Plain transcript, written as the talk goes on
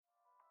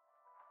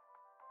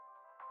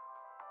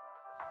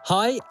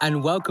Hi,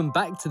 and welcome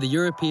back to the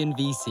European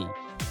VC,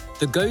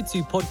 the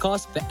go-to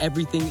podcast for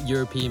everything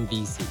European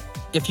VC.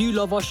 If you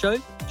love our show,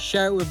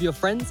 share it with your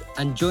friends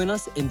and join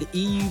us in the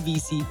EU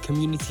VC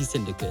community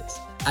syndicates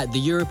at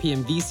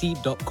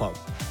theeuropeanvc.com.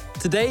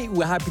 Today,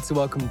 we're happy to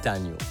welcome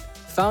Daniel,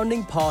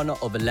 founding partner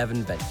of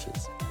 11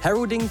 Ventures.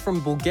 Heralding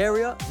from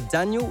Bulgaria,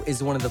 Daniel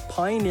is one of the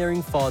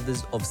pioneering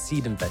fathers of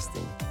seed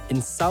investing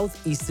in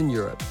Southeastern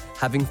Europe,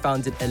 having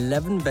founded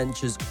 11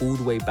 Ventures all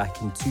the way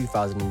back in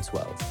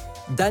 2012.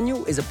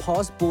 Daniel is a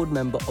past board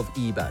member of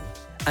EBAN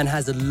and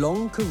has a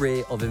long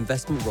career of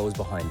investment roles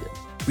behind him.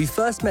 We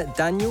first met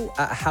Daniel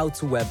at How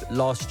to Web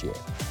last year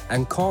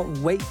and can't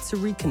wait to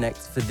reconnect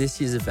for this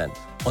year's event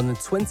on the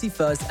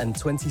 21st and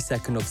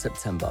 22nd of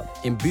September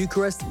in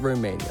Bucharest,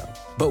 Romania.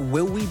 But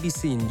will we be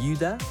seeing you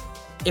there?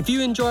 If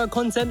you enjoy our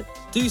content,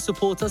 do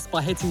support us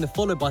by hitting the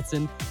follow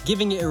button,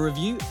 giving it a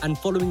review, and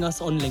following us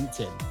on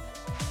LinkedIn.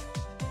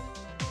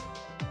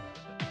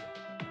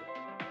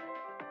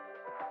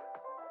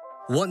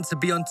 Want to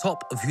be on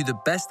top of who the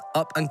best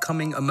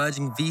up-and-coming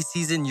emerging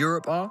VCs in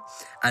Europe are,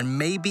 and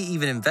maybe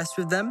even invest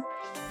with them?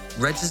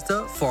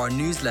 Register for our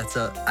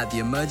newsletter at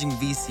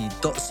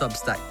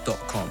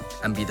theemergingvc.substack.com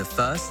and be the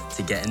first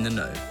to get in the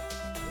know.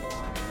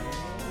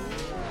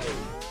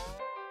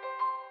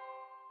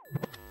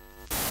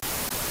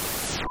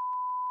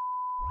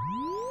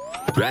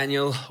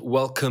 Daniel,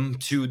 welcome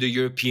to the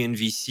European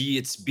VC.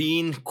 It's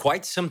been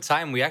quite some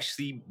time. We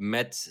actually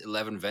met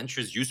 11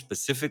 Ventures, you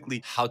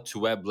specifically, How to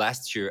Web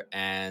last year.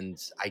 And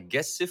I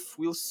guess if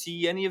we'll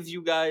see any of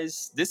you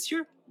guys this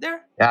year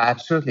there? Yeah,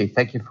 absolutely.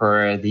 Thank you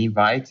for the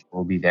invite.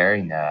 We'll be there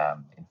in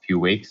a few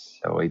weeks.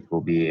 So it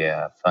will be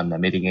a fun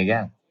meeting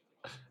again.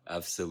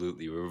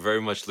 Absolutely. We're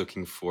very much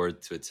looking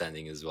forward to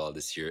attending as well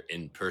this year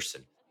in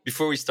person.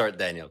 Before we start,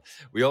 Daniel,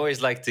 we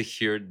always like to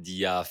hear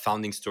the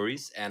founding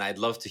stories, and I'd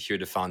love to hear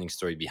the founding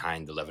story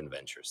behind 11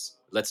 Ventures.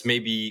 Let's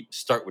maybe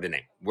start with a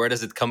name. Where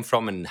does it come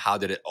from, and how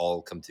did it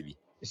all come to be?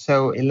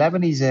 So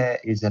 11 is a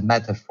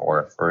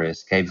metaphor for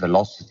escape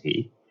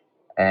velocity,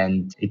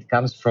 and it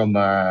comes from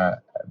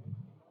our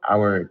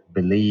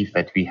belief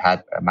that we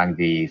had among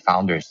the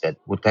founders that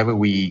whatever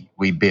we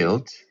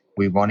built,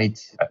 we wanted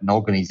an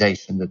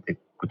organization that could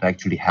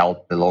actually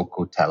help the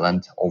local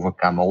talent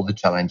overcome all the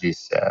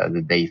challenges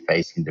that they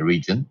face in the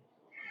region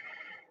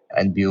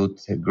and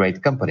build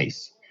great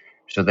companies.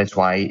 So that's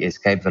why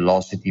escape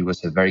velocity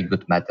was a very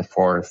good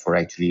metaphor for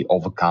actually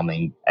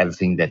overcoming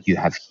everything that you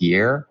have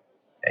here,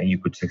 and you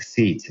could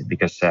succeed.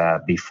 Because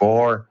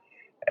before,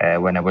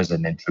 when I was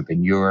an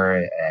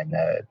entrepreneur and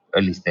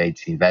early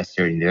stage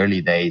investor in the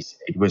early days,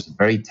 it was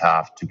very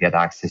tough to get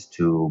access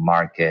to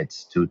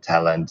markets, to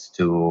talent,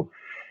 to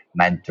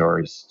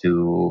mentors,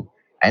 to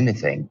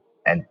anything.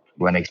 And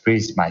when I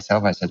experienced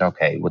myself, I said,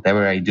 okay,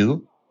 whatever I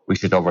do, we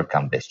should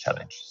overcome this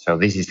challenge. So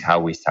this is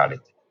how we started.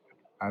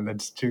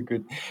 That's too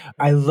good.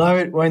 I love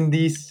it when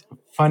these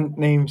fun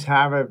names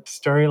have a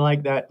story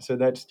like that. So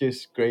that's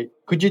just great.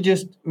 Could you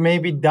just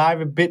maybe dive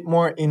a bit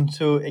more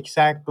into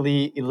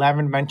exactly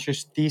 11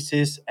 Ventures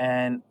thesis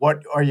and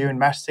what are you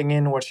investing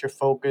in? What's your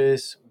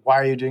focus?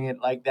 Why are you doing it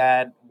like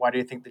that? Why do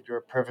you think that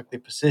you're perfectly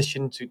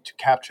positioned to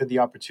capture the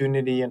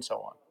opportunity and so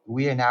on?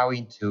 We are now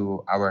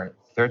into our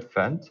third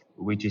fund,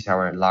 which is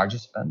our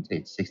largest fund.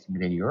 It's 60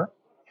 million euro.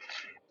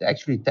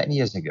 Actually, 10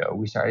 years ago,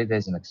 we started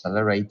as an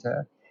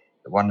accelerator,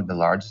 one of the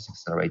largest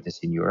accelerators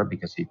in Europe,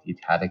 because it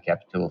had a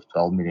capital of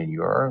 12 million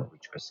euro,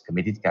 which was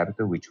committed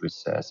capital, which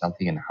was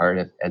something unheard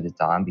of at the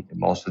time, because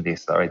most of the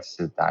accelerators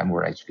at the time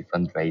were actually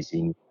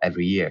fundraising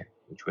every year,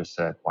 which was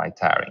quite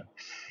tiring.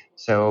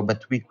 So,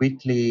 but we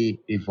quickly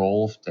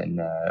evolved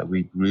and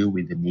we grew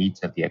with the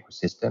needs of the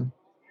ecosystem,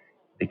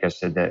 because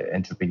the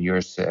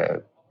entrepreneurs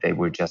they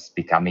were just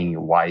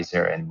becoming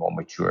wiser and more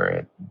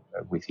mature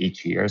with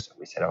each year. So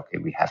we said, okay,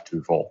 we have to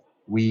evolve.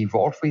 We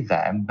evolved with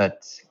them,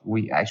 but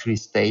we actually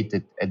stayed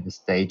at the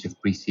stage of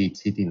pre-seed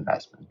seed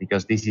investment,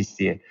 because this is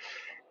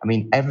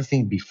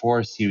everything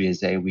before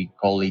Series A, we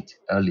call it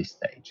early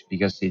stage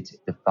because it's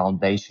the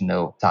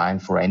foundational time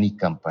for any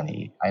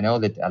company. I know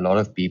that a lot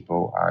of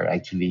people are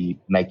actually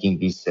making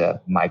this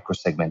micro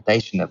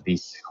segmentation of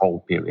this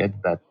whole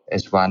period, but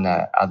as one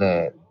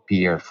other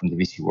peer from the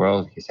VC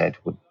world, he said,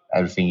 well,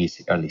 everything is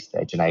early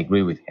stage, and I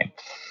agree with him.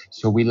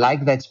 So we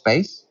like that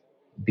space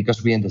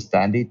because we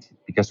understand it,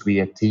 because we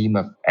are a team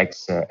of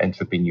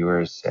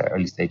ex-entrepreneurs,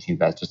 early stage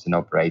investors and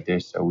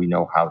operators, so we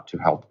know how to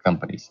help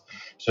companies.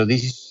 So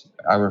this is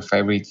our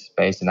favorite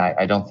space, and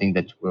I don't think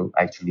that we'll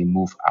actually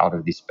move out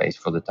of this space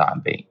for the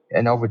time being.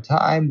 And over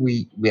time,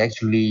 we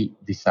actually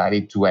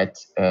decided to add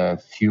a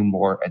few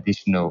more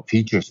additional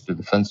features to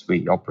the funds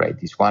we operate.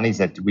 This one is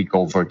that we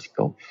go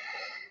vertical,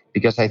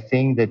 because I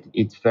think that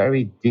it's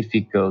very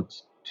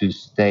difficult to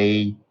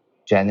stay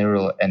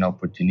general and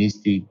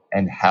opportunistic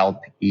and help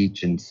each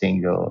and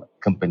single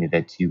company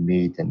that you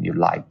meet and you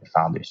like the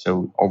founders. So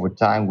over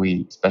time,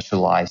 we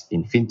specialized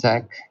in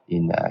fintech,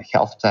 in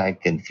health tech,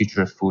 and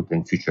future of food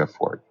and future of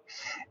work.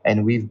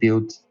 And we've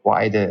built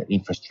quite an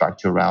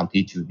infrastructure around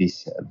each of these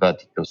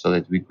verticals so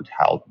that we could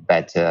help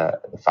better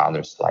the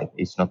founders. Like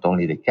it's not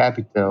only the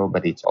capital,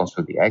 but it's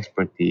also the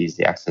expertise,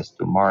 the access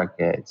to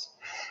markets,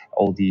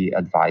 all the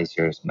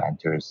advisors,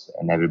 mentors,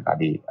 and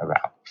everybody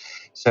around.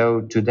 So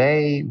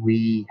today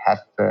we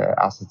have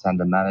assets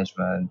under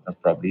management of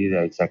probably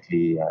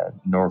exactly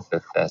north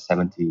of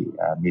 70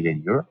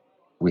 million euro.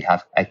 We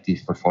have active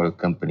portfolio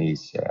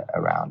companies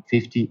around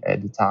 50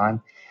 at the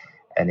time,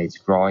 and it's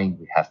growing.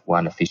 We have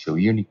one official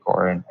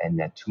unicorn and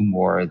two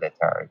more that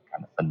are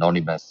kind of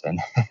anonymous and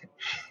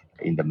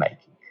in the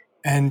making.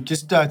 And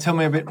just tell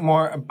me a bit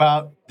more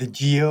about the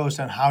geos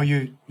and how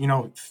you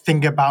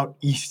think about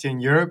Eastern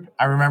Europe.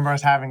 I remember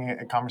us having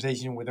a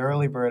conversation with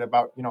Early Bird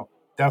about,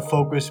 their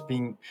focus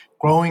being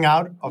growing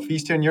out of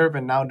Eastern Europe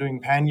and now doing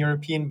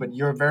pan-European, but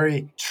you're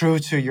very true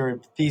to your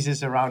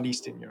thesis around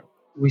Eastern Europe.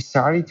 We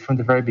started from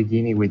the very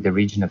beginning with the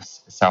region of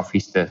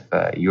southeast of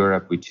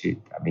Europe, which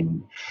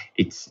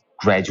it's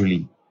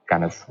gradually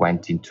kind of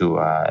went into,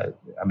 a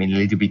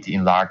little bit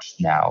enlarged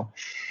now.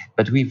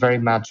 But we very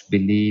much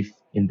believe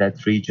in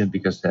that region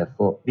because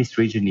for this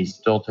region is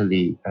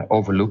totally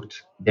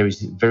overlooked. There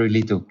is very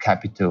little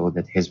capital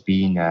that has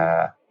been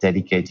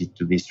dedicated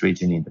to this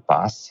region in the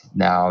past.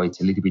 Now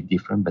it's a little bit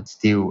different, but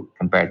still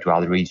compared to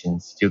other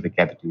regions, still the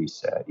capital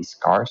is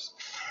scarce.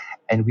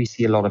 And we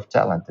see a lot of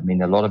talent.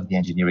 A lot of the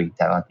engineering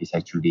talent is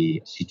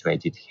actually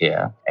situated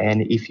here.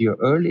 And if you're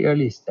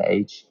early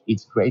stage,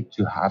 it's great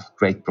to have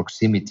great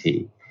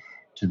proximity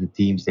to the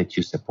teams that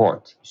you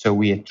support. So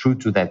we are true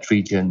to that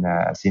region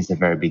since the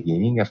very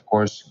beginning. Of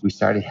course, we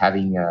started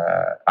having a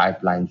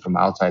pipeline from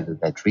outside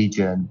of that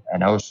region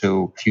and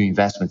also few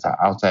investments are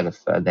outside of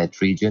that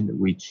region,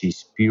 which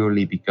is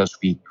purely because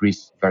we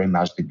increased very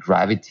much the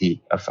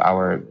gravity of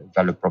our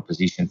value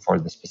proposition for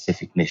the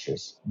specific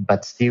niches.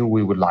 But still,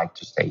 we would like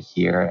to stay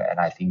here. And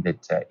I think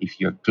that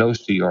if you're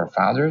close to your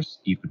founders,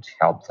 you could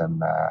help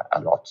them a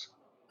lot.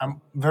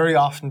 I'm very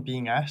often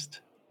being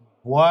asked,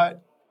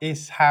 what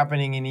is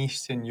happening in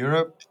Eastern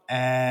Europe,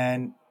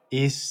 and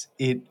is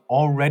it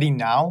already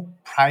now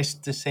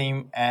priced the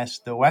same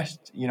as the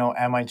West?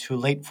 Am I too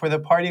late for the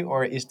party,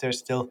 or is there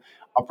still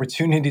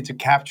opportunity to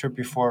capture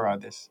before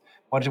others?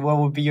 What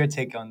would be your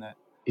take on that?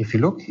 If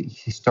you look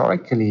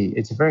historically,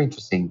 it's a very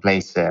interesting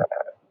place,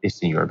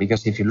 Eastern Europe,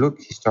 because if you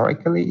look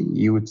historically,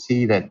 you would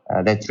see that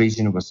that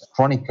region was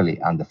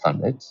chronically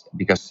underfunded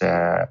because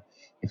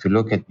if you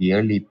look at the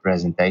early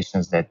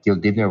presentations that Till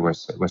Dibner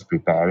was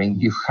preparing,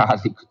 you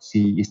hardly could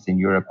see Eastern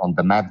Europe on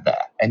the map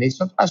there. And it's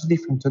not much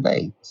different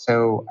today.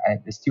 So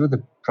still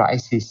the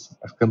prices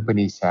of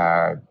companies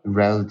are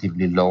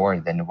relatively lower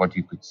than what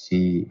you could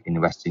see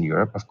in Western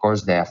Europe. Of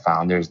course, there are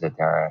founders that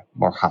are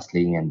more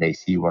hustling and they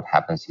see what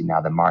happens in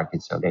other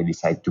markets. So they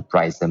decide to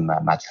price them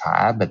much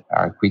higher, but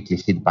are quickly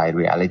hit by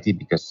reality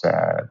because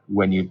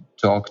when you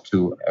talk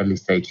to early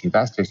stage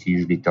investors, you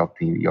usually talk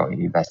to your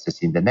investors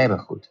in the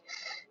neighborhood.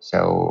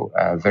 So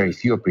very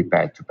few are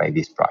prepared to pay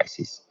these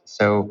prices.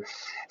 So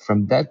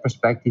from that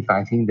perspective,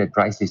 I think that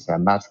prices are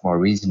much more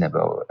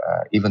reasonable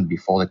even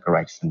before the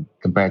correction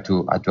compared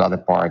to other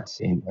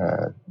parts in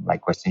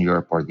like Western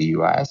Europe or the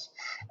US.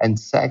 And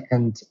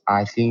second,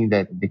 I think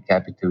that the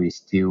capital is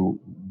still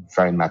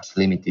very much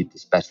limited,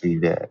 especially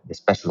the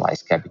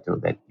specialized capital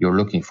that you're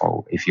looking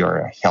for. If you're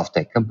a health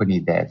tech company,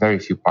 there are very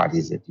few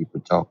parties that you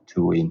could talk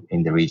to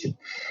in the region.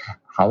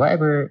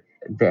 However,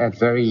 there are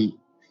very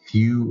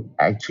few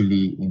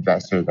actually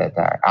investors that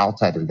are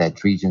outside of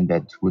that region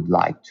that would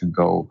like to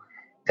go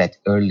that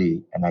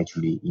early and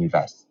actually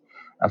invest.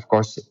 Of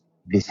course,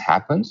 this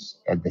happens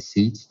at the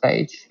seed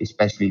stage,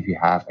 especially if you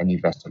have an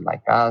investor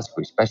like us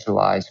who is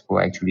specialized, who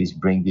actually is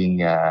bringing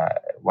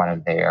one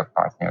of their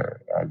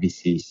partner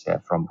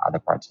VCs from other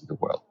parts of the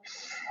world.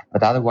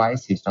 But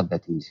otherwise, it's not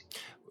that easy.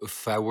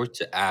 If I were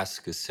to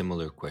ask a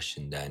similar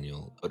question,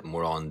 Daniel, but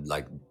more on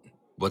like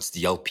what's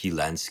the LP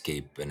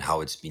landscape and how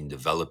it's been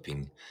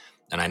developing?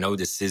 And I know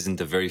this isn't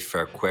a very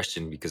fair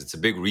question because it's a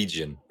big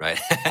region, right?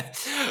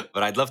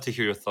 But I'd love to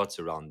hear your thoughts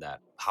around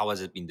that. How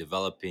has it been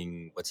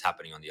developing? What's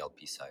happening on the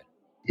LP side?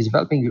 Is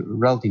developing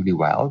relatively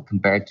well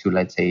compared to,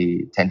 let's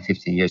say, 10,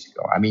 15 years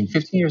ago.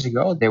 15 years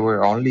ago, there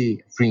were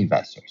only three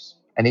investors,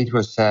 and it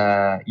was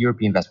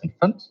European Investment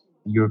Fund,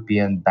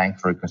 European Bank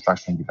for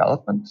Reconstruction and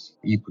Development.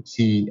 You could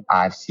see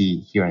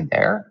IFC here and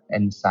there,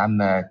 and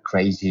some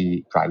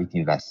crazy private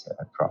investor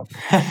probably.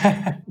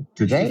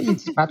 Today,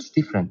 it's much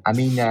different.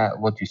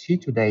 What you see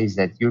today is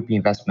that European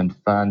Investment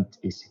Fund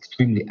is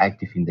extremely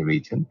active in the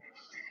region,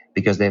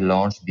 because they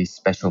launched these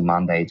special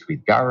mandates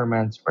with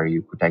governments where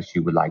you could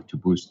actually would like to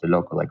boost the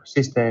local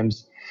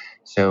ecosystems.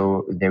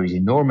 So there is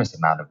enormous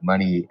amount of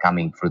money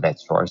coming through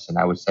that source. And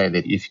I would say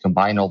that if you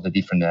combine all the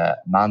different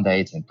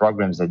mandates and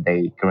programs that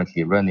they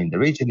currently run in the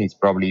region, it's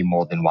probably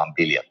more than 1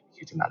 billion,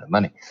 huge amount of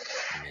money.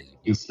 Amazing.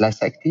 is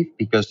less active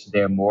because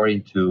they're more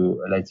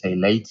into, let's say,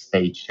 late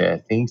stage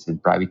things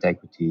and private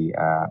equity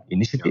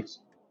initiatives.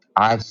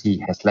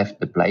 IFC has left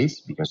the place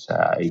because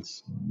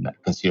it's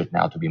considered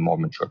now to be a more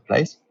mature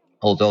place,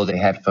 although they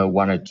have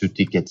one or two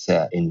tickets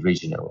in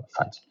regional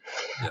funds.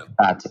 Yeah.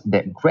 But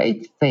the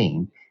great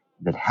thing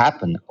that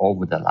happened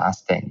over the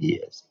last 10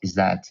 years is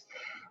that,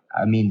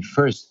 I mean,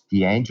 first,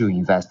 the angel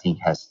investing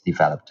has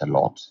developed a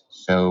lot.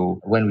 So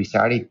when we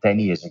started 10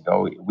 years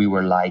ago, we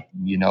were like,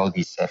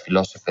 this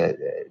philosopher,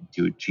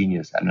 dude,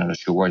 genius, I'm not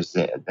sure what is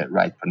the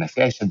right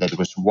pronunciation, that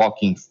was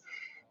walking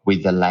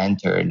with the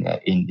lantern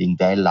in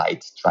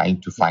daylight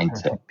trying to find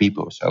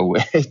people. So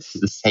it's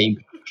the same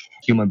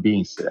human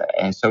beings.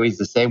 And so it's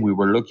the same. We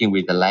were looking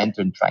with the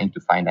lantern trying to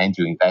find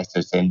angel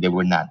investors and there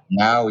were none.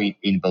 Now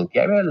in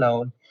Bulgaria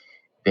alone,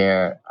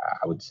 there,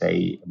 I would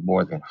say,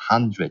 more than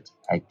 100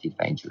 active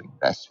angel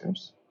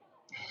investors.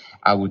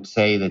 I would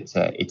say that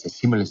it's a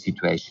similar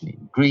situation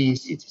in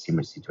Greece, it's a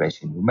similar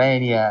situation in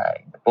Romania,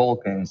 in the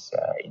Balkans,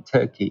 in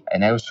Turkey,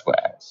 and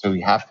elsewhere. So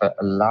we have a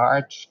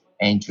large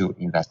angel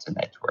investor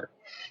network.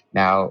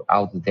 Now,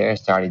 out there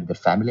started the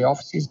family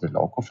offices, the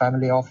local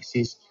family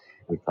offices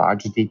with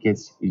larger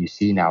tickets. You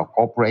see now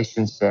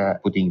corporations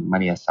putting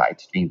money aside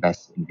to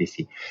invest in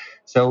VC.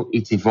 So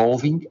it's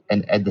evolving.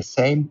 And at the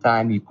same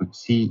time, you could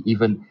see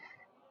even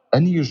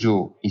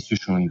unusual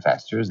institutional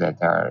investors that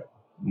are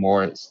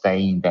more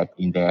staying that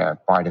in their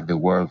part of the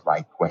world,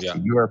 like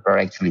Western Europe, are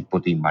actually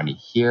putting money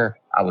here.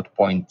 I would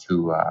point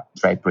to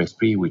Draper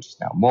Esprit, which is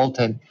now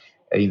Molten,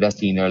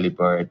 investing in Early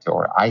Bird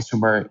or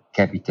Isomer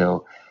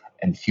Capital,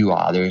 and few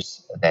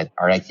others that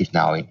are active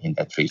now in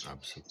that region.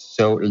 Absolutely.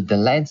 So the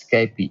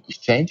landscape is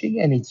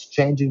changing, and it's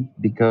changing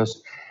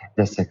because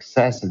the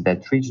success of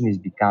that region is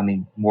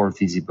becoming more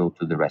visible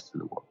to the rest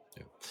of the world.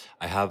 Yeah.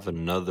 I have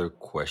another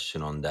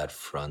question on that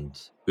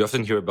front. We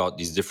often hear about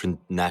these different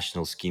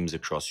national schemes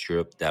across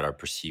Europe that are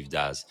perceived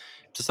as,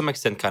 to some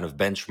extent, kind of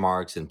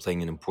benchmarks and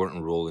playing an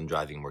important role in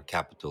driving more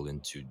capital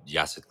into the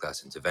asset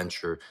class, into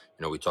venture.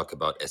 We talk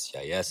about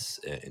SEIS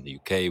in the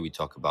UK. We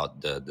talk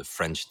about the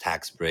French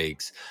tax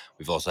breaks.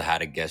 We've also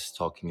had a guest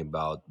talking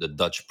about the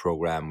Dutch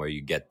program where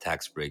you get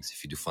tax breaks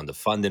if you do fund of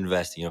fund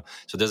investing.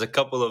 So there's a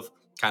couple of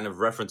kind of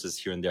references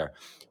here and there.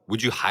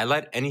 Would you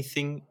highlight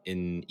anything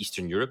in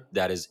Eastern Europe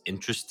that is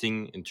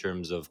interesting in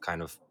terms of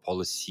kind of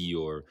policy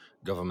or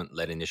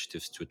government-led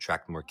initiatives to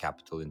attract more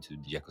capital into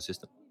the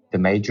ecosystem? The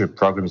major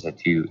programs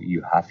that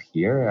you have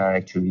here are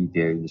actually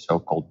the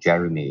so-called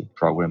Jeremy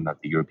program of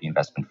the European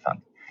Investment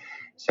Fund.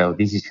 So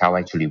this is how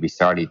actually we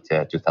started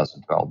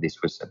 2012.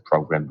 This was a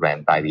program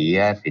ran by the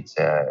EF.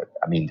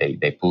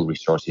 They pull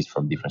resources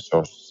from different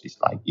sources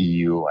like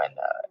EU and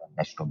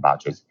national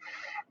budgets.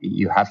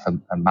 You have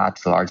a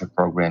much larger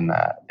program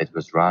that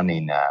was run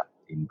in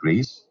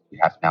Greece. You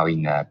have now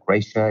in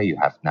Croatia. You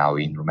have now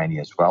in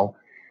Romania as well.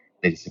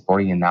 That is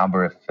supporting a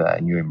number of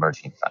new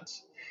emerging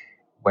funds.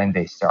 When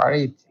they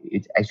started,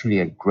 it's actually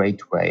a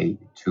great way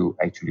to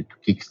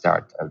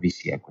kickstart a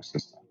VC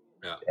ecosystem.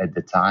 Yeah. At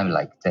the time,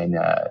 like 10,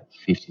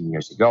 15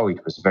 years ago,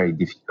 it was very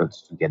difficult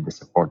to get the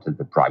support of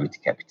the private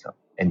capital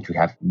and to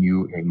have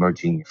new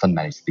emerging fund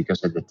managers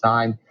because at the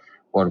time,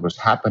 what was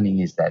happening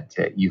is that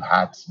you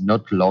had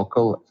not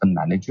local fund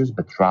managers,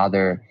 but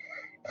rather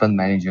fund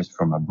managers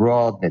from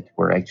abroad that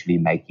were actually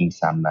making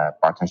some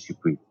partnership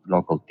with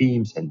local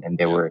teams and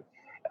they were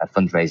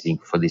fundraising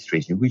for this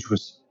region, which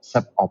was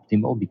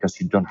suboptimal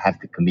because you don't have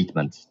the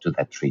commitment to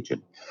that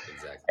region.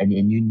 Exactly. And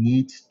you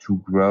need to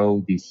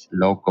grow these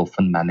local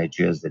fund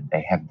managers that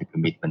they have the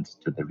commitment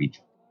to the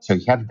region. So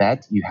you have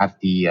that. You have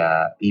the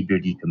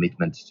EBRD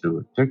commitment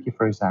to Turkey,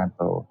 for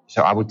example.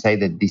 So I would say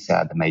that these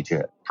are the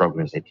major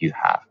programs that you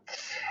have.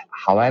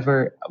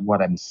 However,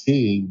 what I'm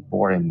seeing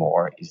more and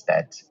more is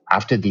that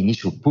after the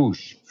initial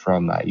push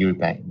from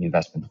European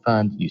Investment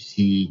Fund, you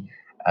see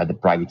the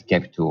private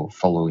capital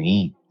following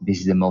in. This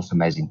is the most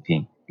amazing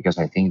thing because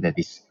I think that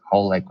this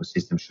whole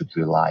ecosystem should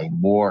rely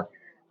more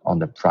on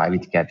the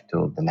private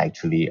capital than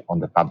actually on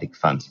the public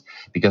funds,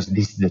 because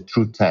this is the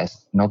true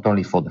test, not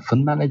only for the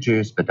fund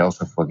managers, but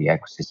also for the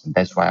ecosystem.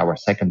 That's why our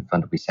second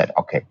fund, we said,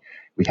 okay,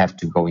 we have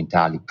to go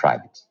entirely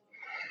private.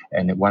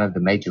 And one of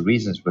the major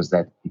reasons was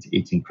that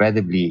it's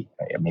incredibly,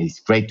 it's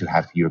great to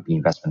have European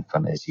Investment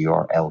Fund as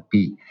your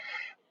LP.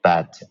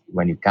 But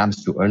when it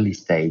comes to early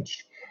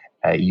stage,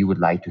 you would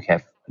like to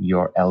have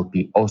your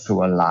LP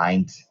also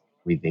aligned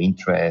with the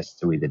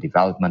interest, with the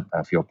development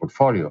of your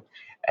portfolio.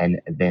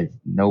 And there's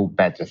no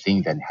better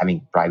thing than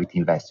having private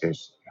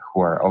investors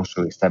who are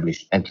also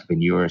established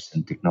entrepreneurs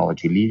and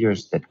technology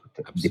leaders that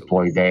could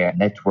deploy their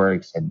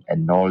networks and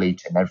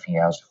knowledge and everything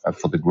else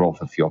for the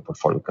growth of your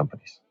portfolio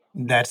companies.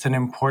 That's an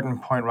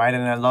important point, right?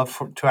 And I'd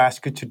love to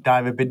ask you to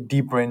dive a bit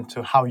deeper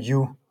into how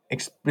you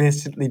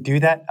explicitly do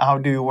that. How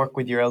do you work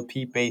with your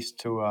LP base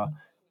to,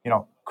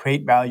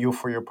 create value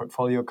for your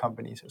portfolio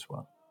companies as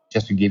well?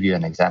 Just to give you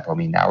an example,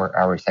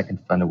 our second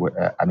fund,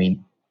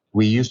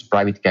 we use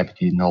private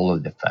capital in all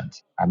of the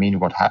funds.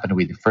 What happened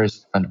with the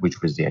first fund,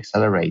 which was the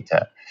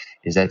accelerator,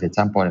 is that at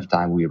some point of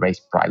time, we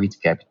raised private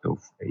capital,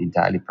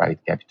 entirely private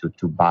capital,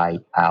 to buy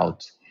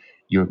out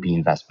European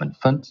Investment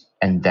Fund.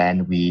 And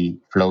then we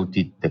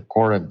floated the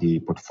core of the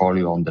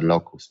portfolio on the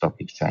local stock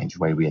exchange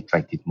where we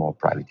attracted more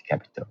private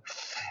capital.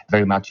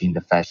 Very much in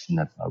the fashion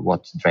of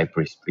what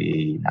Draper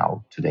Esprit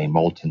now today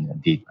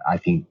Molten did, I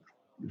think,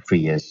 3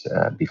 years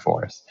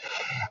before us.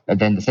 And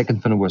then the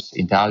second fund was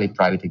entirely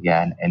private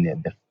again. And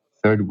then the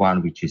third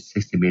one, which is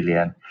 60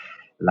 million,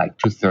 like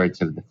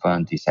 2/3 of the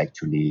fund is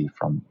actually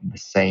from the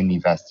same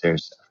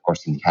investors, of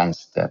course,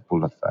 enhanced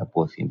pool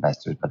of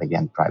investors, but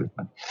again, private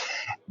money.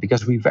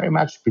 Because we very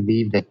much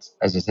believe that,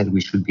 as I said,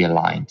 we should be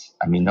aligned.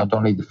 I mean, not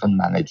only the fund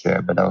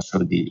manager, but also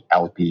the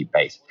LP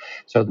base.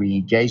 So we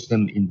engage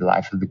them in the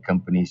life of the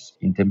companies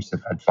in terms of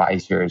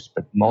advisors,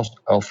 but most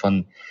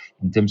often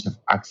in terms of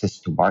access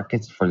to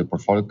markets for the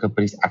portfolio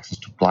companies, access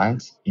to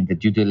clients. In the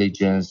due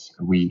diligence,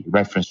 we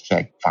reference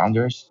check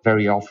founders.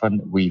 Very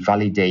often we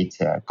validate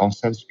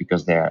concepts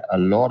because there are a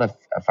lot of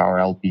our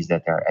LPs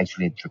that are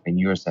actually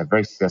entrepreneurs, are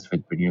very successful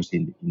entrepreneurs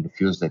in the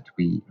fields that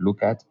we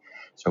look at.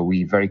 So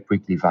we very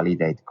quickly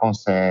validate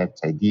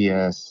concepts,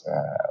 ideas,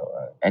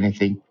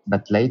 anything.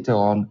 But later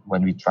on,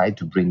 when we try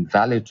to bring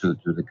value to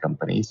the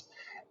companies,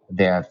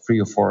 there are 3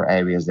 or 4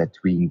 areas that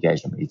we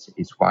engage them.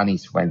 It's one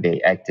is when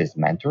they act as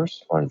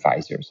mentors or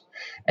advisors.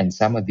 And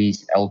some of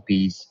these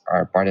LPs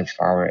are part of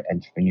our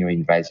entrepreneur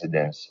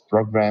investors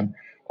program,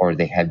 or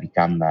they have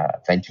become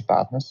venture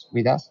partners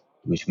with us,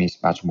 which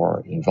means much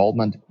more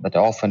involvement. But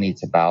often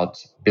it's about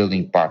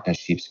building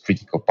partnerships,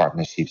 critical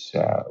partnerships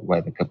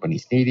where the company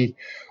is needed,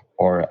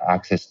 or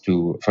access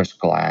to first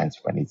clients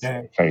when it's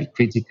very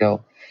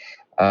critical.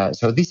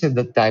 So these are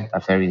the type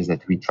of areas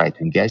that we try to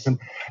engage them.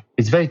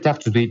 It's very tough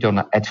to do it on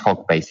an ad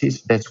hoc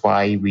basis. That's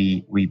why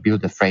we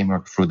build a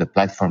framework through the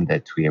platform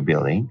that we are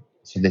building,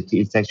 so that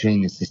it's actually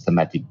in a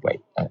systematic way.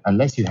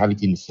 Unless you have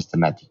it in a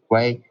systematic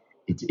way,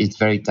 it's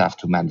very tough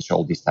to manage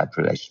all these type of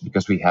relations,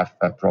 because we have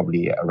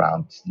probably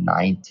around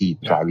 90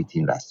 private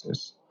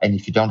investors. And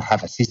if you don't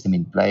have a system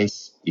in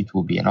place, it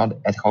will be an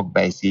ad hoc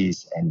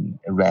basis, and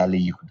rarely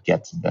you could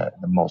get the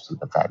most of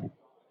the value.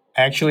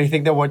 I actually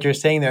think that what you're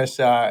saying that's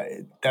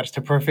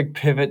the perfect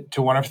pivot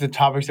to one of the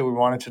topics that we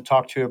wanted to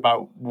talk to you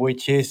about,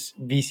 which is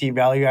VC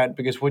value add.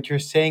 Because what you're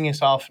saying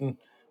is often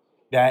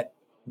that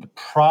the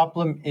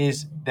problem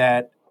is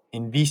that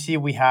in VC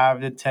we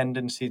have the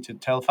tendency to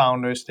tell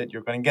founders that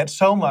you're going to get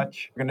so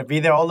much, you're going to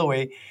be there all the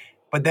way,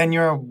 but then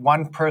you're a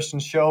one-person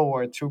show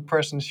or a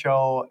two-person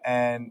show,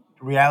 and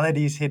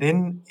realities hit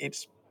in.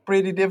 It's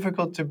pretty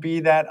difficult to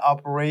be that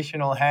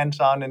operational,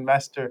 hands-on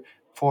investor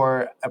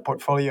for a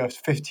portfolio of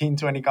 15,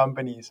 20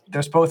 companies.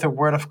 There's both a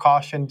word of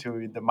caution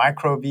to the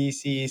micro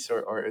VCs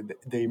or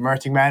the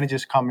emerging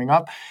managers coming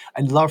up.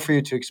 I'd love for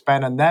you to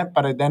expand on that,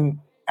 but then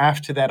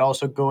after that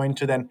also go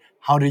into then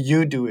how do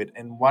you do it,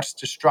 and what's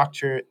the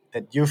structure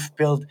that you've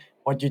built,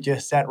 what you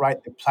just said,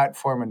 right, the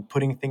platform and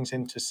putting things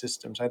into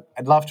systems.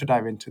 I'd love to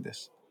dive into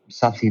this.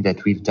 Something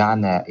that we've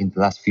done in the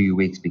last few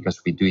weeks, because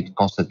we do it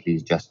constantly,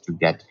 is just to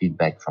get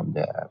feedback from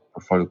the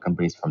portfolio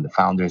companies, from the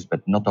founders,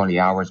 but not only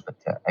ours, but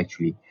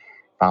actually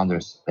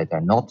founders that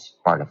are not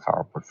part of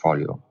our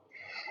portfolio,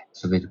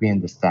 so that we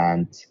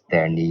understand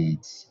their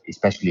needs,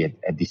 especially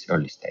at this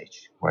early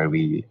stage where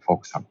we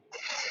focus on.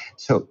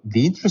 So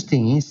the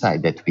interesting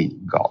insight that we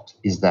got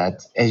is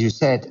that, as you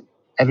said,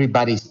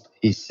 everybody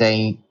is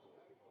saying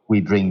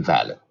we bring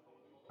value,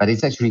 but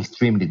it's actually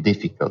extremely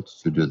difficult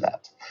to do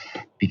that.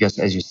 Because,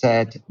 as you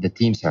said, the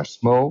teams are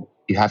small,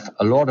 you have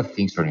a lot of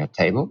things on your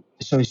table,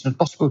 so it's not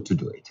possible to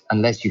do it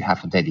unless you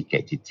have a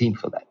dedicated team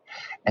for that.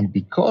 And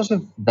because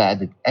of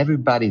that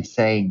everybody is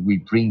saying we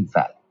bring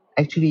value,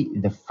 actually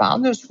the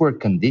founders were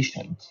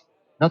conditioned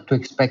not to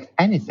expect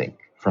anything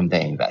from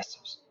their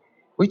investors,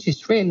 which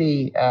is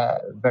really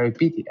very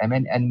pity. I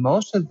mean, and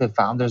most of the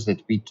founders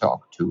that we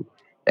talk to,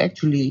 they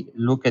actually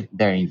look at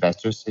their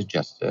investors as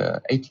just an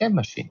ATM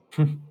machine.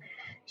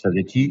 So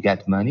that you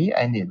get money,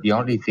 and the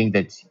only thing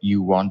that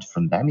you want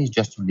from them is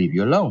just to leave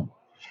you alone.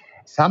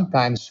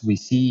 Sometimes we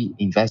see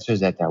investors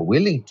that are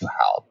willing to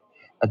help,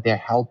 but their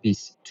help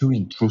is too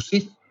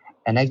intrusive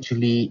and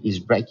actually is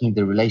breaking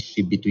the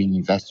relationship between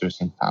investors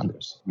and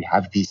founders. We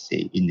have this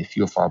in a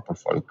few of our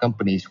portfolio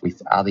companies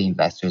with other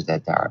investors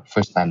that are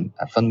first-time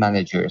fund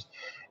managers,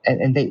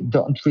 and they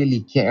don't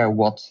really care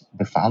what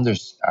the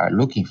founders are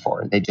looking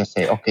for. They just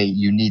say, okay,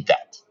 you need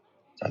that.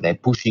 So they're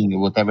pushing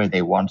whatever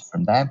they want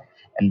from them,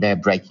 and they're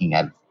breaking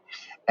everything.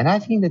 And I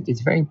think that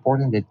it's very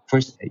important that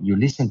first you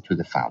listen to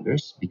the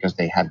founders, because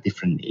they have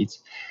different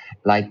needs.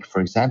 Like, for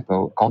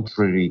example,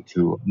 contrary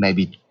to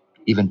maybe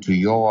even to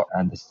your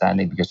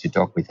understanding, because you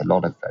talk with a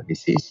lot of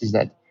VCs, is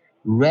that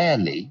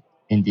rarely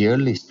in the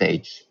early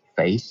stage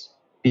phase,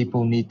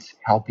 people need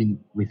help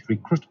with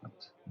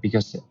recruitment,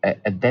 because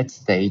at that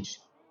stage,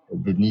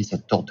 the needs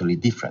are totally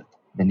different.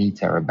 The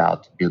needs are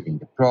about building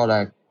the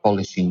product,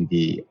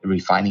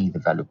 refining the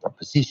value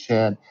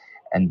proposition,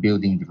 and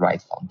building the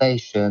right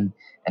foundation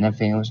and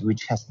everything else,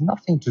 which has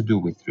nothing to do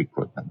with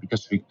recruitment,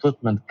 because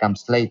recruitment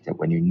comes later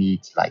when you need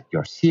like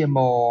your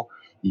CMO,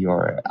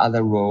 your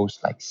other roles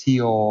like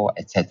CEO,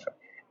 etc.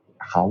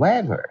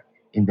 However,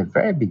 in the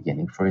very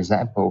beginning, for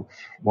example,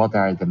 what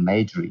are the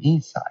major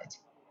insights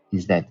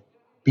is that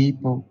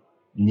People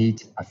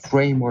need a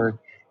framework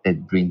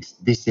that brings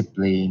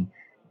discipline,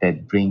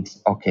 that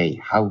brings, okay,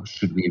 how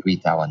should we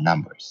read our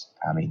numbers?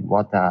 I mean,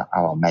 what are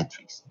our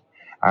metrics?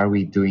 Are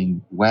we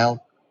doing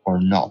well or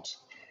not?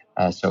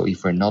 So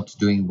if we're not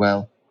doing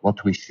well,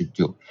 what we should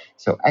do.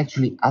 So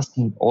actually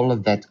asking all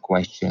of that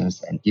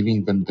questions and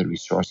giving them the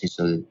resources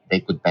so that they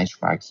could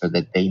benchmark, so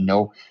that they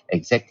know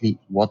exactly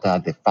what are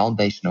the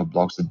foundational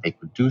blocks that they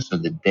could do so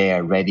that they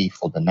are ready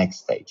for the next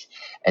stage,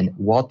 and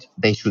what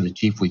they should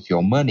achieve with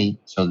your money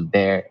so that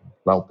they're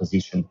well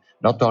positioned,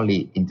 not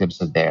only in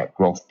terms of their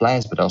growth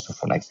plans, but also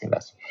for next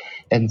investment.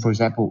 And for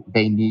example,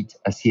 they need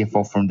a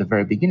CFO from the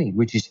very beginning,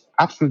 which is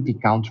absolutely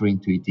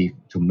counterintuitive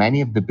to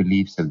many of the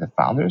beliefs of the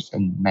founders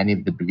and many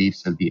of the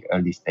beliefs of the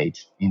early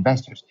stage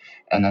investors.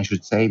 And I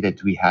should say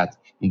that we had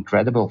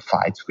incredible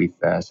fights with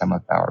some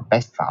of our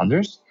best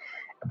founders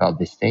about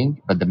this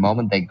thing. But the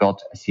moment they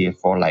got a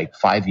CFO like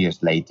 5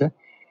 years later,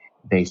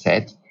 they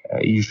said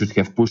you should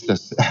have pushed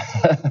us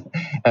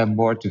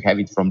more to have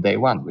it from day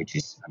one, which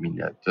is, I mean,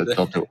 a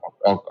total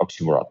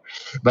oxymoron.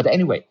 But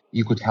anyway,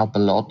 you could help a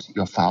lot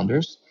your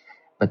founders,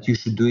 but you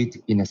should do it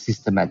in a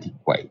systematic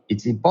way.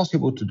 It's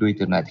impossible to do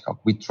it in ad hoc.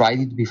 We tried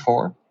it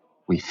before,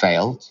 we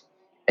failed,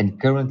 and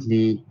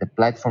currently the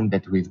platform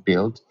that we've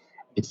built,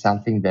 it's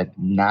something that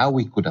now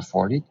we could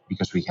afford it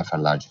because we have a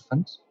larger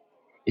fund.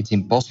 It's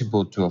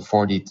impossible to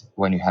afford it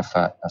when you have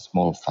a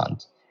small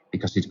fund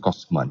because it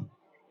costs money.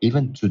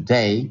 Even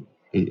today,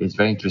 it's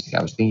very interesting.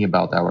 I was thinking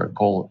about our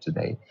call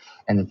today.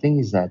 And the thing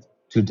is that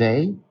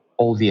today,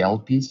 all the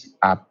LPs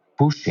are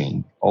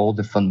pushing all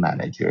the fund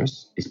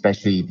managers,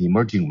 especially the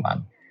emerging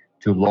one,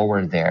 to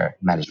lower their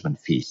management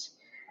fees.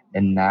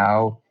 And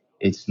now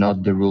it's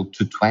not the rule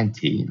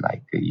 220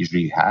 like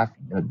usually you have.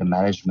 The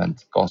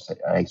management costs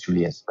are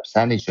actually as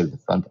percentage of the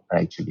fund are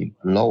actually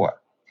lower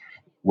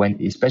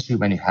when, especially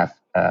when you have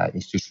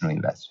institutional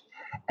investors.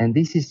 And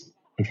this is,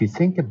 if you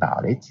think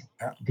about it,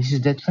 Yeah. this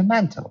is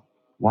detrimental.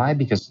 Why?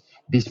 Because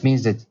this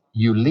means that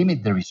you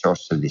limit the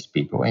resources of these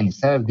people. And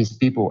instead of these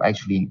people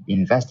actually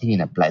investing in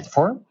a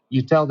platform,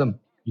 you tell them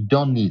you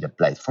don't need a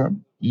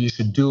platform. You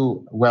should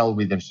do well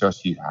with the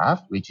resources you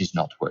have, which is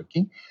not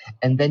working.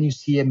 And then you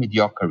see a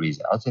mediocre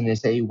results and they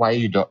say, why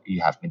you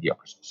have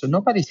mediocre? So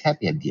nobody's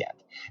happy at the end.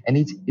 And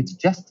it's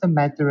just a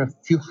matter of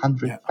few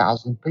hundred Yeah.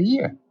 thousand per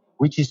year,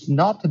 which is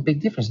not a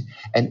big difference.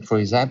 And for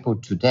example,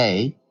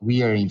 today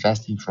we are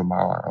investing from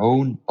our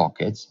own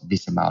pockets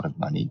this amount of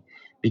money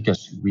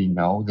because we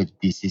know that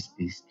this is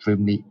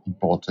extremely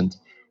important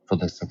for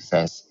the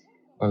success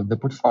of the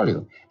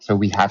portfolio. So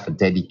we have a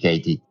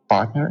dedicated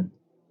partner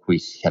who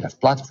is head of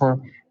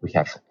platform. We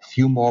have a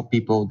few more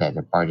people that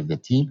are part of the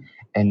team,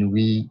 and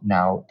we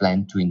now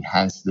plan to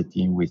enhance the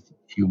team with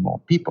a few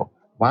more people.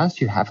 Once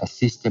you have a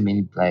system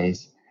in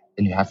place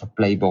and you have a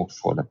playbook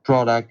for the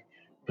product,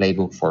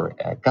 playbook for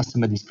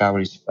customer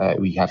discoveries.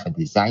 We have a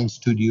design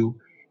studio.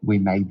 We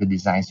make the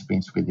design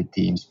sprints with the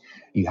teams.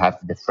 You have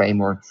the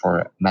framework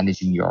for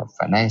managing your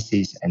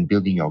finances and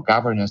building your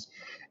governance.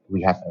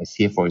 We have a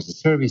CFO as a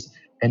service.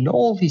 And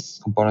all these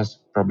components,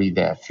 probably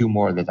there are a few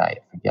more that I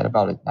forget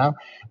about it now.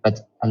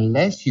 But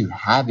unless you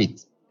have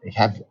it,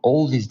 have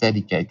all these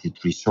dedicated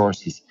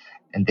resources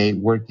and they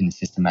work in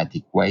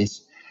systematic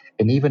ways,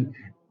 and even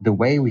the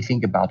way we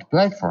think about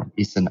platform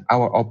is an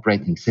our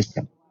operating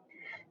system,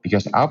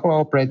 because our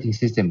operating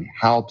system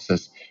helps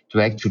us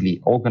to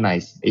actually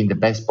organize in the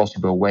best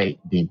possible way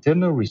the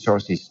internal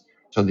resources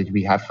so that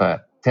we have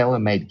a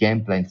tailor-made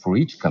game plan for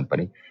each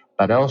company,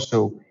 but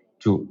also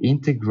to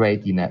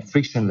integrate in a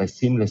frictionless,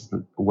 seamless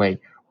way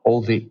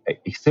all the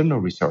external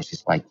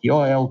resources like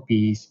your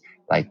LPs,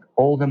 like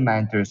all the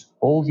mentors,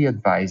 all the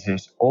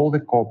advisors, all the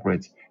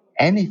corporates,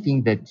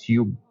 anything that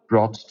you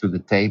brought to the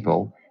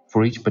table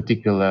for each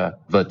particular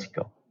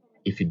vertical.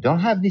 If you don't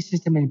have this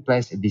system in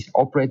place, this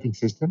operating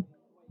system,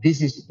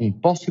 this is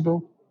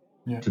impossible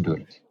Yeah. to do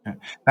it. Yeah.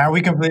 Now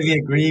we completely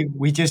agree.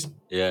 We just,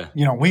 Yeah.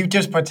 we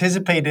just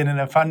participated in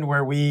a fund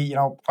where we,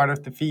 part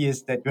of the fee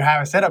is that you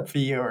have a setup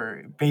fee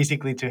or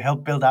basically to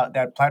help build out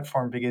that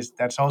platform, because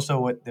that's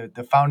also what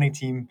the founding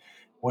team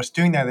was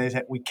doing. That is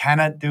that we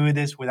cannot do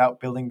this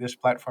without building this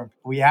platform.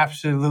 We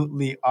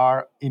absolutely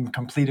are in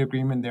complete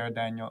agreement there,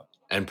 Daniel.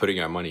 And putting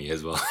our money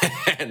as well,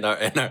 and our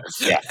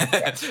Yeah,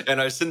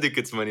 and our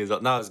syndicates' money as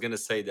well. No, I was gonna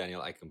say,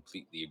 Daniel, I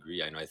completely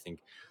agree. I know. I think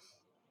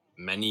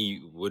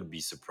many would be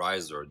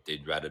surprised, or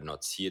they'd rather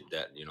not see it,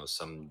 that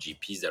some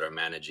GPs that are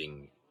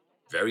managing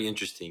very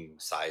interesting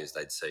sized,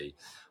 I'd say,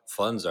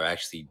 funds are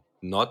actually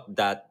not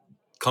that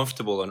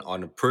comfortable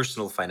on a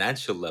personal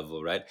financial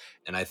level, right?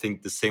 And I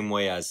think the same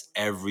way as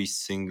every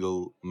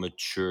single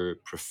mature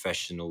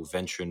professional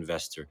venture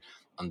investor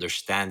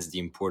understands the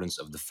importance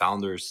of the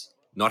founders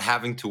not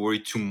having to worry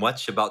too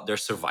much about their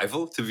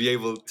survival to be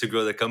able to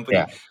grow the company,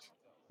 yeah,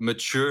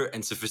 mature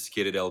and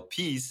sophisticated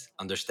LPs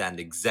understand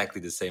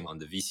exactly the same on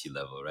the VC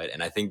level, right?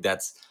 And I think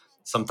that's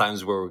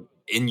sometimes where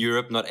in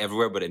Europe, not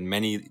everywhere, but in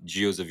many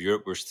geos of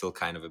Europe, we're still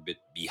kind of a bit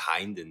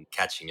behind in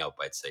catching up,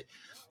 I'd say.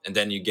 And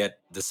then you get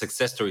the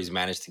success stories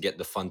manage to get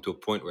the fund to a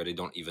point where they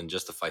don't even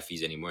justify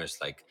fees anymore.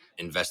 It's like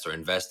invest or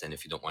invest. And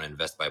if you don't want to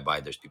invest, buy.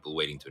 There's people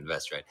waiting to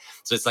invest, right?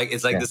 So it's like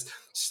Yeah. this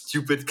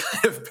stupid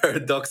kind of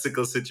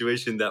paradoxical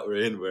situation that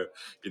we're in where,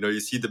 you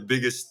see the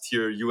biggest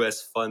tier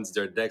US funds,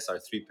 their decks are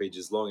 3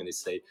 pages long and they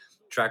say,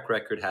 track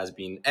record has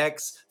been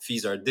X,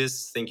 fees are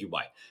this, thank you,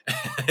 bye.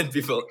 And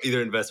people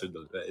either invest or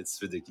don't. Right? It's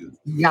ridiculous.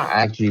 Yeah,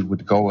 I actually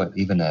would go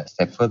even a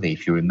step further.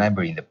 If you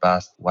remember in the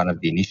past, one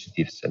of the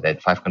initiatives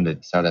that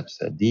 500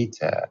 startups did,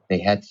 they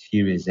had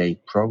Series A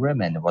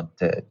program. And what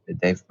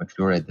Dave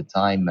McClure at the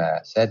time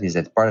said is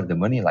that part of the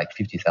money, like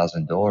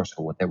 $50,000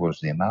 or whatever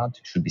was the amount,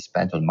 should be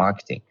spent on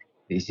marketing.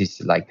 This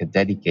is like a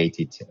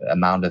dedicated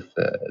amount of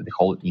the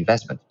whole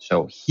investment.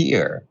 So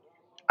here,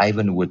 I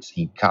even would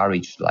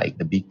encourage like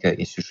the big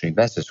institutional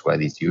investors,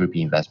 whether it's the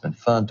European Investment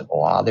Fund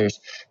or others,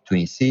 to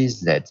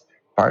insist that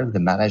part of the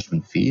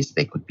management fees,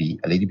 they could be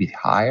a little bit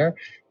higher.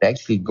 They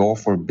actually go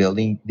for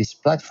building this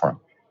platform,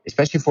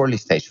 especially for early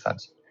stage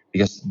funds,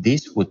 because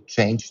this would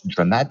change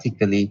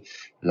dramatically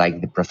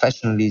like the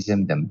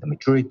professionalism, the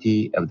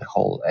maturity of the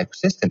whole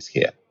ecosystems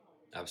here.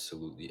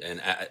 Absolutely.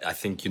 And I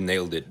think you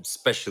nailed it,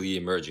 especially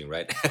emerging,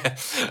 right?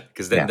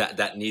 Because then Yeah.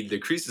 that need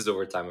decreases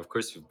over time. Of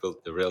course, you've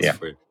built the rails Yeah.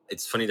 for it.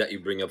 It's funny that you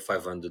bring up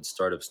 500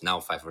 startups,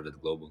 now 500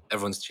 global.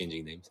 Everyone's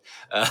changing names.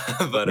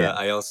 But Yeah.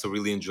 I also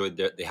really enjoyed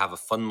they have a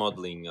fund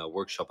modeling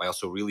workshop. I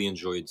also really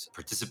enjoyed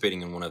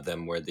participating in one of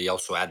them where they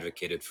also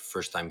advocated for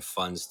first time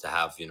funds to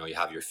have, you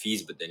have your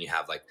fees, but then you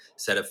have like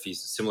setup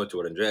fees, similar to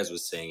what Andreas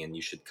was saying. And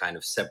you should kind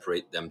of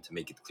separate them to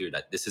make it clear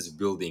that this is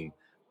building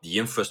the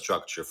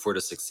infrastructure for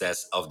the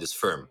success of this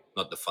firm,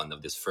 not the fund,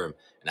 of this firm.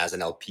 And as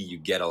an LP, you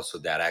get also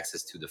that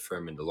access to the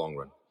firm in the long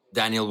run.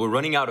 Daniel, we're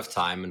running out of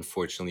time.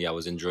 Unfortunately, I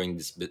was enjoying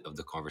this bit of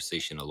the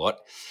conversation a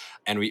lot.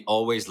 And we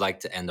always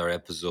like to end our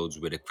episodes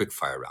with a quick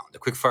fire round. The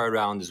quick fire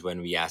round is when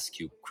we ask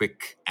you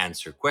quick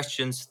answer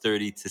questions,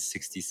 30 to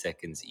 60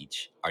 seconds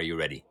each. Are you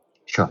ready?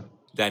 Sure.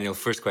 Daniel,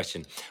 first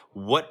question.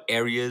 What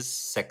areas,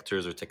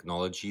 sectors, or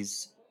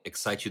technologies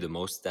excite you the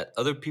most that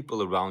other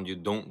people around you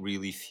don't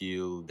really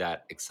feel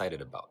that excited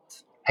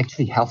about?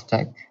 Actually, health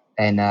tech.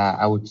 And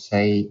I would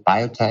say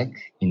biotech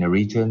in a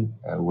region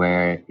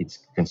where it's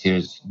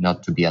considered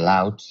not to be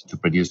allowed to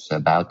produce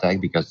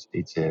biotech because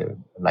it's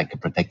like a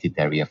protected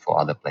area for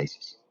other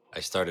places.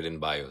 I started in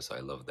bio, so I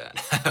love that.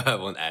 I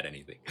won't add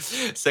anything.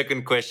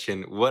 Second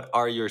question. What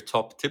are your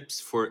top tips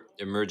for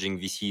emerging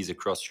VCs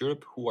across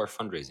Europe who are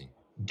fundraising?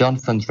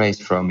 Don't fundraise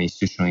from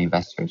institutional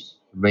investors.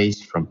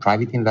 Raise from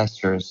private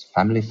investors,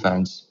 family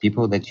funds,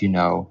 people that you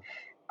know.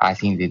 I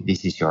think that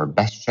this is your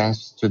best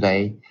chance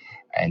today,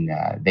 and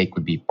they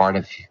could be part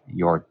of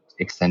your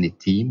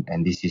extended team.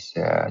 And this is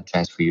a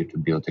chance for you to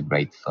build a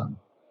great fund.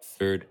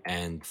 Third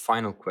and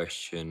final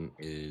question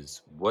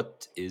is,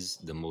 what is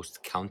the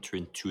most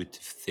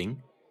counterintuitive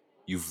thing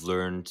you've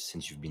learned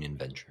since you've been in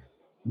venture?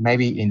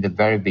 Maybe in the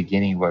very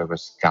beginning where it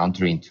was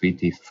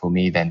counterintuitive for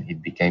me, then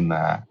it became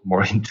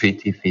more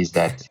intuitive, is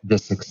that the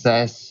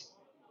success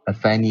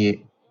of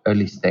any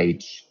early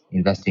stage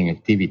investing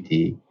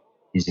activity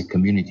is a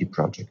community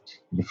project.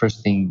 The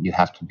first thing, you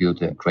have to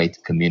build a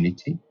great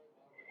community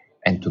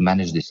and to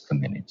manage this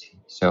community.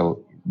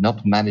 So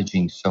not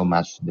managing so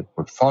much the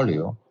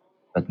portfolio,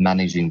 but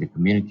managing the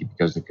community,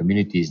 because the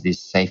community is this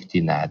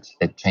safety net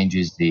that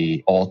changes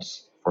the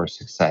odds for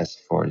success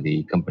for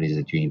the companies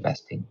that you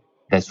invest in.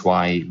 That's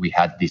why we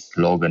had this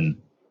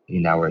slogan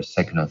in our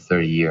second or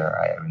third year.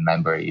 I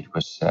remember it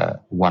was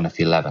 1 of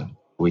 11,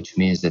 which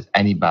means that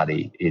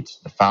anybody, it's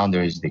the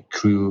founders, the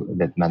crew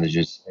that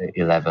manages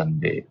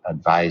 11, the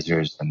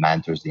advisors, the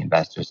mentors, the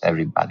investors,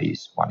 everybody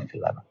is 1 of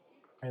 11.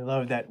 I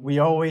love that. We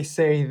always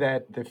say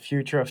that the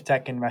future of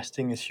tech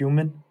investing is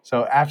human.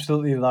 So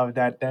absolutely love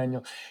that,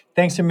 Daniel.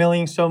 Thanks a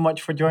million so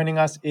much for joining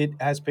us. It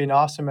has been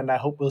awesome, and I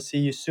hope we'll see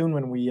you soon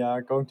when we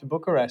are going to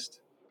Bucharest.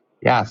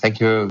 Yeah, thank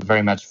you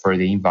very much for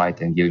the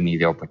invite and giving me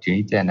the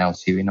opportunity, and I'll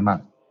see you in a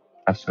month.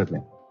 Absolutely.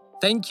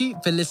 Thank you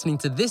for listening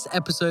to this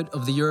episode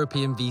of the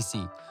European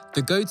VC,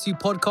 the go-to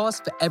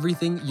podcast for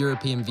everything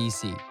European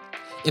VC.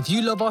 If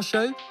you love our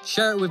show,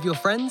 share it with your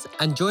friends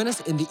and join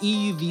us in the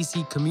EU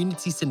VC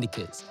community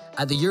syndicates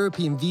at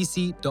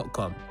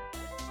theeuropeanvc.com.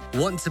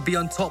 Want to be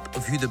on top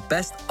of who the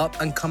best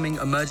up-and-coming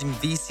emerging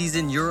VCs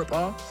in Europe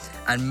are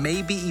and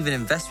maybe even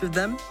invest with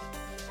them?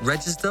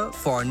 Register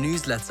for our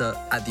newsletter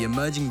at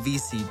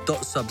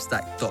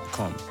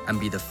theemergingvc.substack.com and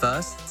be the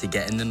first to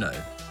get in the know.